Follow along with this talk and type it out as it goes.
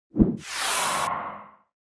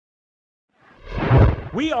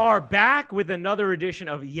We are back with another edition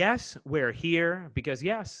of Yes, We're Here, because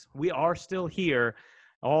yes, we are still here.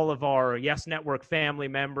 All of our Yes Network family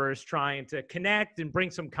members trying to connect and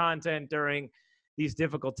bring some content during these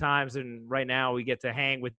difficult times. And right now we get to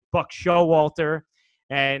hang with Buck Showalter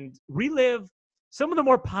and relive some of the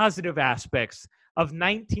more positive aspects of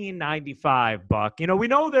 1995, Buck. You know, we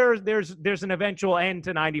know there's an eventual end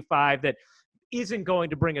to 95 that isn't going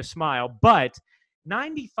to bring a smile, but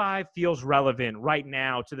 95 feels relevant right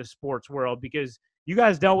now to the sports world because you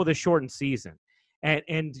guys dealt with a shortened season.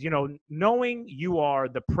 And you know, knowing you are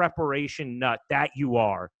the preparation nut that you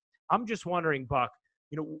are, I'm just wondering, Buck,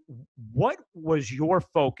 you know, what was your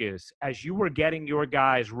focus as you were getting your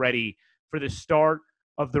guys ready for the start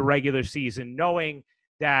of the regular season, knowing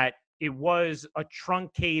that it was a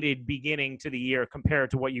truncated beginning to the year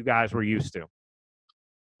compared to what you guys were used to?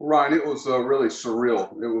 Ryan, it was really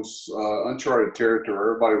surreal. It was uncharted territory.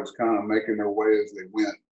 Everybody was kind of making their way as they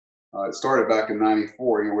went. It started back in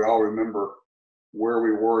 '94. You know, we all remember where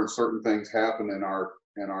we were and certain things happened in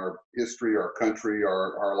our history, our country,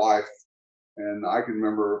 our life. And I can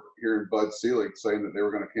remember hearing Bud Selig saying that they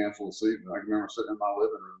were going to cancel the season. I can remember sitting in my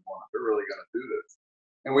living room going, "They're really going to do this."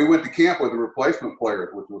 And we went to camp with the replacement players,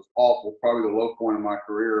 which was awful. Probably the low point of my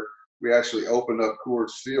career. We actually opened up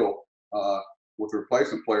Coors Field with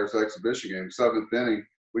replacement players exhibition game. Seventh inning,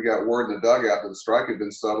 we got word in the dugout that the strike had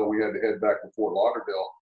been settled. We had to head back to Fort Lauderdale.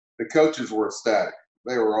 The coaches were ecstatic.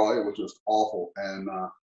 They were all, it was just awful. And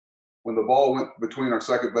when the ball went between our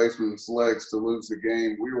second baseman's legs to lose the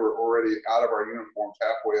game, we were already out of our uniforms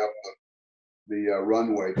halfway up the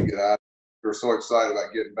runway to get out. We were so excited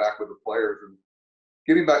about getting back with the players and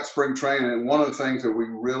getting back to spring training. And one of the things that we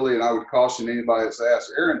really, and I would caution anybody that's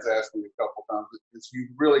asked, Aaron's asked me a couple times, is you're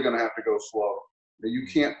really going to have to go slow. You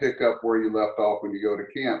can't pick up where you left off when you go to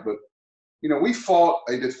camp. But, you know, we fought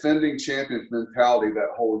a defending champions mentality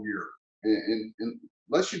that whole year. And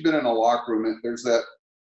unless you've been in a locker room, there's that,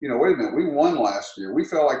 you know, wait a minute, we won last year. We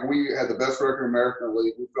felt like we had the best record in American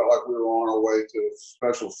League. We felt like we were on our way to a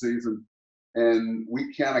special season. And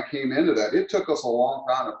we kind of came into that. It took us a long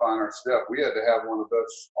time to find our step. We had to have one of the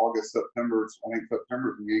best September's in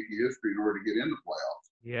Yankee history in order to get into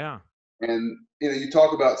playoffs. Yeah. And, you know, you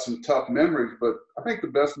talk about some tough memories, but I think the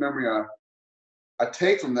best memory I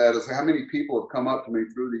take from that is how many people have come up to me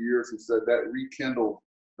through the years and said that rekindled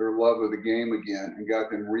their love of the game again and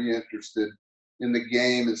got them reinterested in the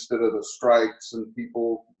game instead of the strikes and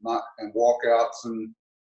people and walkouts and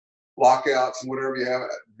lockouts and whatever you have.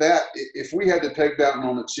 That, if we had to take that one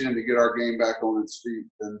on the chin to get our game back on its feet,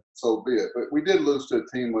 then so be it. But we did lose to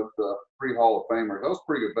a team with 3 Hall of Famers. That was a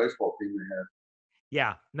pretty good baseball team we had.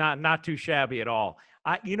 Yeah, not too shabby at all.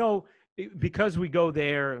 You know, because we go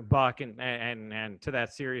there, Buck, and to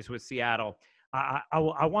that series with Seattle, I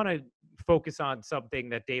want to focus on something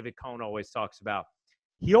that David Cohn always talks about.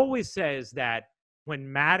 He always says that when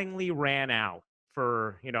Mattingly ran out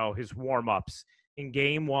for, you know, his warm-ups in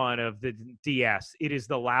game 1 of the DS, it is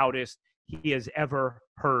the loudest he has ever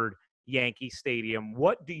heard Yankee Stadium.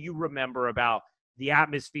 What do you remember about the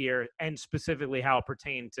atmosphere and specifically how it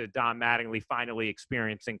pertained to Don Mattingly finally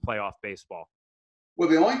experiencing playoff baseball? Well,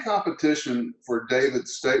 the only competition for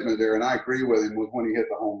David's statement there, and I agree with him, was when he hit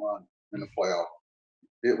the home run in the playoff.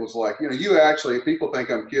 It was like, you know, you actually, people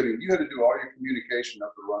think I'm kidding, you had to do all your communication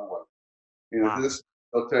up the runway. You know, Wow.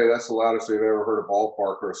 I'll tell you, that's the loudest they've ever heard a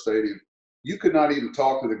ballpark or a stadium. You could not even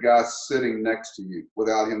talk to the guy sitting next to you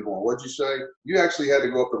without him going, "What'd you say?" You actually had to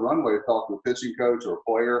go up the runway to talk to a pitching coach or a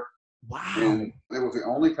player. Wow. And it was the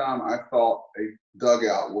only time I thought a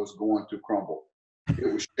dugout was going to crumble.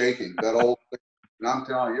 It was shaking. That old thing. And I'm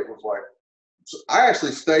telling you, it was like, so I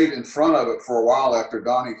actually stayed in front of it for a while after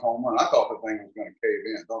Donnie's home run. I thought the thing was going to cave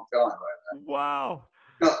in. Don't tell anybody that. Wow.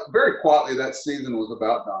 Now, very quietly, that season was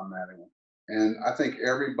about Don Mattingly. And I think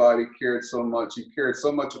everybody cared so much. He cared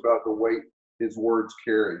so much about the weight his words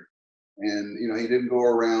carried. And, you know, he didn't go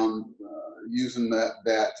around using that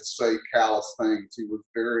to say callous things. He was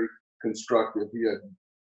very constructive. He had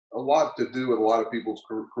a lot to do with a lot of people's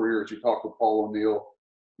careers. You talk to Paul O'Neill,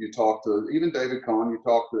 you talk to even David Cohn,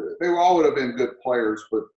 they all would have been good players,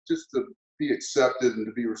 but just to be accepted and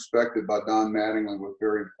to be respected by Don Mattingly was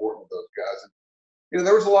very important to those guys. And, you know,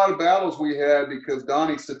 there was a lot of battles we had because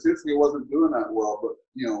Donnie statistically wasn't doing that well, but,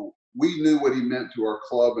 you know, we knew what he meant to our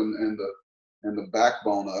club and the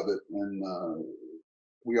backbone of it. And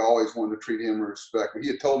we always wanted to treat him with respect. He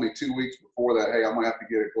had told me 2 weeks before that, "Hey, I'm going to have to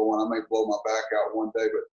get it going. I may blow my back out one day,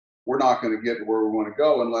 but we're not going to get to where we want to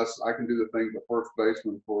go unless I can do the thing the first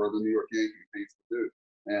baseman for the New York Yankees needs to do."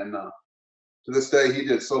 And to this day, he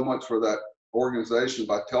did so much for that organization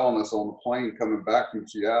by telling us on the plane coming back from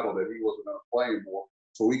Seattle that he wasn't going to play anymore,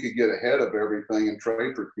 so we could get ahead of everything and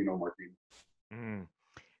trade for Tino Martinez. Mm.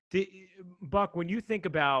 Buck, when you think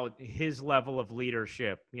about his level of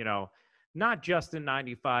leadership, not just in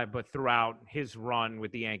 '95, but throughout his run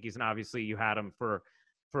with the Yankees, and obviously you had him for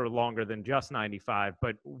longer than just '95.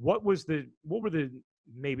 But what were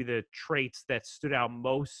maybe the traits that stood out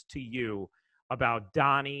most to you about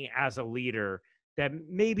Donnie as a leader that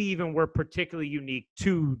maybe even were particularly unique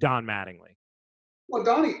to Don Mattingly? Well,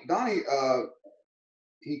 Donnie,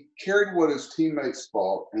 he carried what his teammates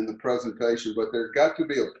thought in the presentation, but there got to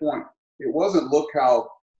be a point. It wasn't look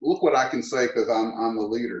what I can say because I'm the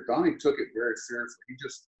leader. Donnie took it very seriously.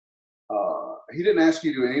 He didn't ask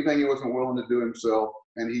you to do anything he wasn't willing to do himself,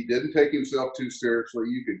 and he didn't take himself too seriously.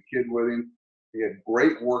 You could kid with him. He had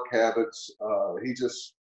great work habits.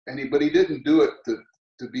 But he didn't do it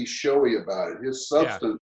to be showy about it. His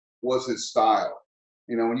substance was his style.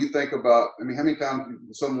 When you think about, how many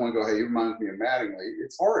times someone go, "Hey, you remind me of Mattingly?"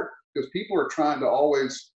 It's hard because people are trying to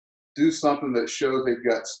always do something that shows they've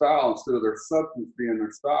got style instead of their substance being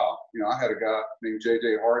their style. I had a guy named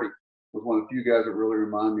J.J. Hardy, was one of the few guys that really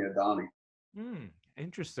remind me of Donnie.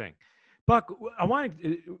 Interesting. Buck,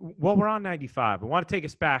 while we're on '95, I want to take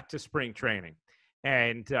us back to spring training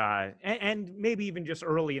and maybe even just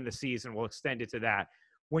early in the season. We'll extend it to that.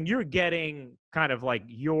 When you're getting kind of like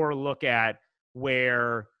your look at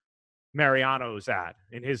where Mariano's at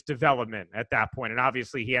in his development at that point. And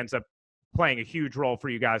obviously he ends up playing a huge role for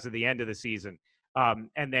you guys at the end of the season.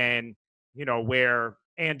 And then, where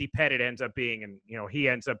Andy Pettitte ends up being, and, he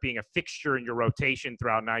ends up being a fixture in your rotation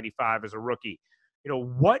throughout '95 as a rookie.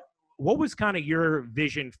 What was kind of your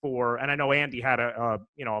vision for, and I know Andy had a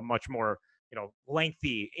much more,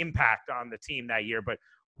 lengthy impact on the team that year, but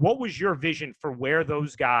what was your vision for where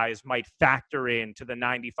those guys might factor into the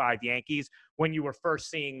 '95 Yankees when you were first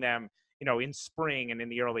seeing them, in spring and in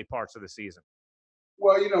the early parts of the season?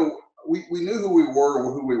 Well, we knew who we were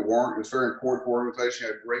and who we weren't. It was very important for the organization.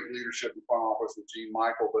 Had great leadership in front office with Gene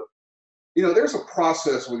Michael. But, there's a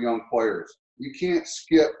process with young players. You can't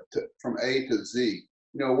skip from A to Z.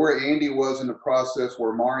 Where Andy was in the process,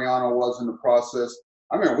 where Mariano was in the process.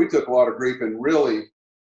 I remember we took a lot of grief and really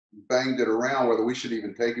banged it around whether we should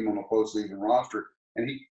even take him on the postseason roster, and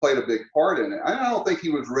he played a big part in it. I don't think he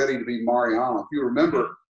was ready to be Mariano. If you remember,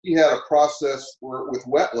 he had a process with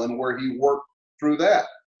Wetland where he worked through that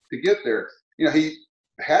to get there. He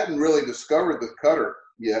hadn't really discovered the cutter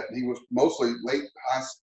yet. He was mostly late high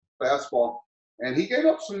fastball, and he gave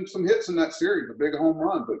up some hits in that series, a big home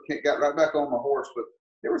run, but got right back on the horse. But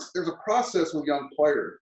there's a process with young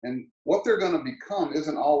players. And what they're going to become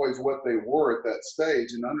isn't always what they were at that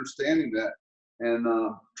stage, and understanding that and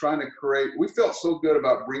trying to create. We felt so good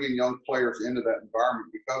about bringing young players into that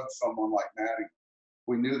environment because of someone like Mattingly.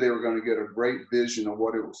 We knew they were going to get a great vision of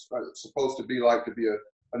what it was supposed to be like to be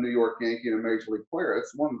a New York Yankee and a Major League player.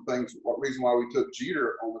 It's one of the reason why we took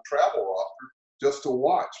Jeter on the travel roster, just to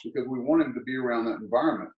watch, because we wanted him to be around that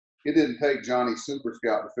environment. It didn't take Johnny Super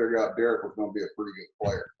Scout to figure out Derek was going to be a pretty good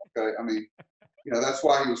player. Okay, that's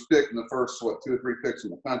why he was picked in the first, 2 or 3 picks in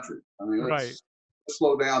the country. Let's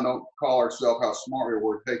slow down. Don't call ourselves how smart we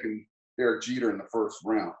were taking Derek Jeter in the first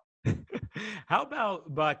round. How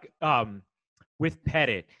about, Buck, with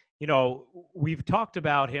Pettitte? We've talked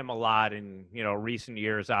about him a lot in, recent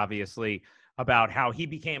years, obviously, about how he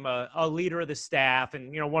became a leader of the staff.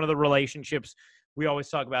 And, one of the relationships we always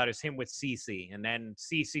talk about is him with CeCe. And then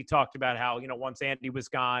CeCe talked about how, once Andy was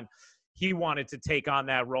gone, he wanted to take on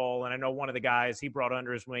that role. And I know one of the guys he brought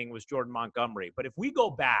under his wing was Jordan Montgomery. But if we go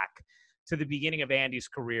back to the beginning of Andy's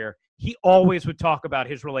career, he always would talk about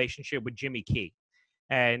his relationship with Jimmy Key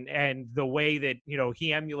and the way that,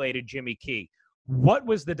 he emulated Jimmy Key. What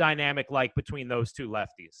was the dynamic like between those two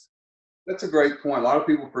lefties? That's a great point. A lot of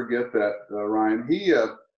people forget that, Ryan.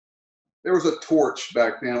 There was a torch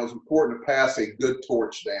back then. It was important to pass a good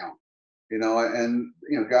torch down.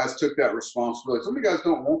 Guys took that responsibility. Some of the guys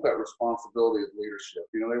don't want that responsibility of leadership.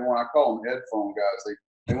 I call them headphone guys.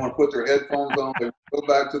 They want to put their headphones on, they go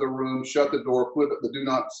back to the room, shut the door, put the do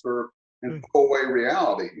not disturb, and pull away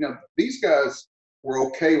reality. These guys were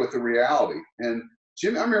okay with the reality. And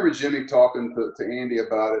Jimmy, I remember Jimmy talking to Andy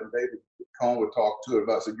about it, and David Cohn would talk to it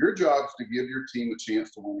about it. So your job is to give your team a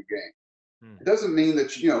chance to win the game. It doesn't mean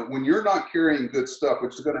that, when you're not carrying good stuff,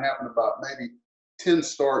 which is going to happen about maybe 10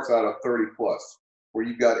 starts out of 30 plus, where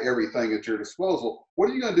you've got everything at your disposal, what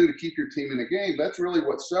are you going to do to keep your team in the game? That's really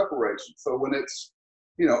what separates you. So when it's,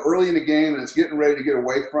 early in the game and it's getting ready to get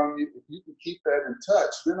away from you, if you can keep that in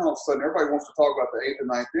touch, then all of a sudden everybody wants to talk about the 8th and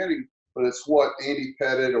 9th inning. but it's what Andy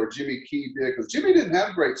Pettit or Jimmy Key did, because Jimmy didn't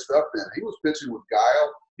have great stuff then. He was pitching with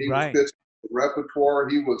guile. He was pitching with repertoire.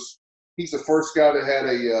 He's the first guy that had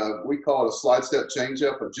we call it a slide step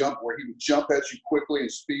changeup, a jump where he would jump at you quickly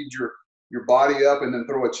and speed your body up and then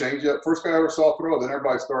throw a changeup. First guy I ever saw throw. Then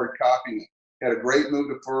everybody started copying it. Had a great move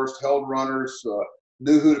to first, held runners,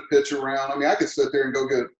 knew who to pitch around. I mean, I could sit there and go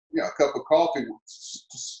get a cup of coffee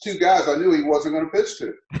with two guys I knew he wasn't going to pitch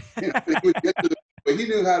to. But he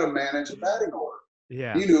knew how to manage a batting order.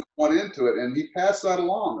 Yeah. He knew one into it, and he passed that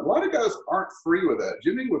along. A lot of guys aren't free with that.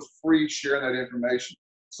 Jimmy was free sharing that information.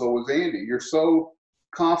 So was Andy. You're so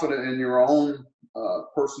confident in your own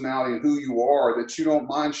personality and who you are that you don't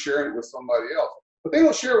mind sharing it with somebody else. But they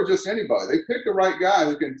don't share it with just anybody. They pick the right guy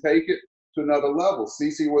who can take it to another level.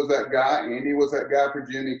 CeCe was that guy. Andy was that guy for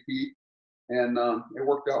Jimmy Pete. And it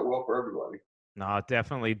worked out well for everybody. No, it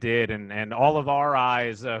definitely did. And all of our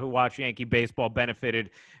eyes who watch Yankee baseball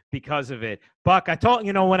benefited because of it. Buck, I told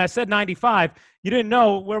when I said 95, you didn't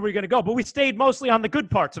know where we were going to go, but we stayed mostly on the good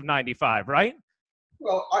parts of 95, right?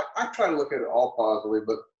 Well, I try to look at it all positively,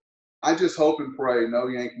 but I just hope and pray no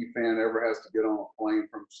Yankee fan ever has to get on a plane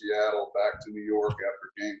from Seattle back to New York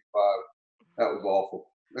after Game 5. That was awful.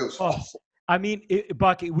 It was awful. I mean,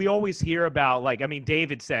 Buck, we always hear about,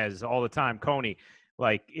 David says all the time, Coney,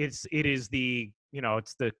 it is the,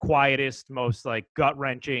 it's the quietest, most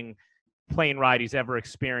gut-wrenching plane ride he's ever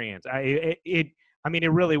experienced. It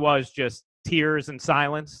really was just tears and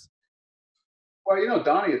silence. Well,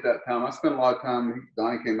 Donnie at that time, I spent a lot of time,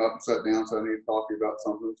 Donnie came up and sat down, so I need to talk to you about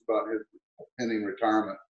something. It's about his pending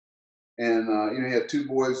retirement. And, he had 3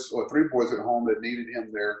 boys at home that needed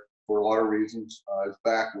him there for a lot of reasons. His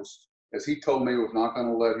back was, as he told me, was not going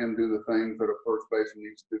to let him do the things that a first baseman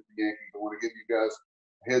needs to do for the Yankees. I want to give you guys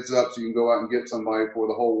a heads up so you can go out and get somebody before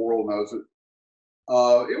the whole world knows it.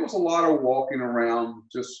 It was a lot of walking around,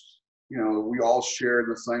 just, we all shared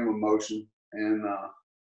the same emotion. And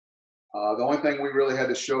the only thing we really had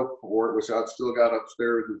to show for it, which I've still got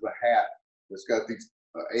upstairs, is a hat that's got these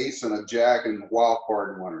ace and a jack and wild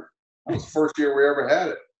card winner. That was the first year we ever had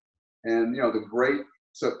it. And, the great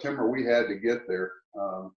September we had to get there.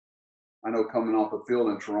 I know coming off the field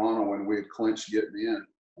in Toronto when we had clinched getting in,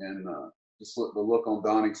 and just the look on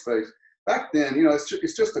Donnie's face. Back then,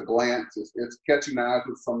 it's just a glance. It's catching eyes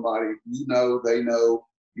with somebody. They know.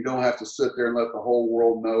 You don't have to sit there and let the whole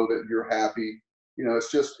world know that you're happy.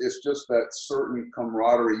 It's just that certain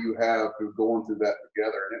camaraderie you have through going through that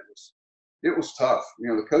together, and it was tough.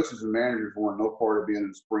 The coaches and managers wanted no part of being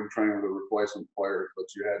in spring training with the replacement players, but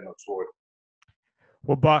you had no choice.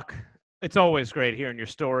 Well, Buck, it's always great hearing your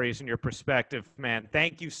stories and your perspective, man.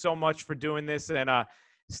 Thank you so much for doing this, and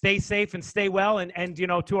stay safe and stay well. And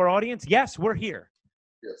to our audience, yes, we're here.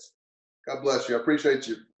 Yes. God bless you. I appreciate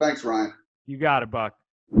you. Thanks, Ryan. You got it, Buck.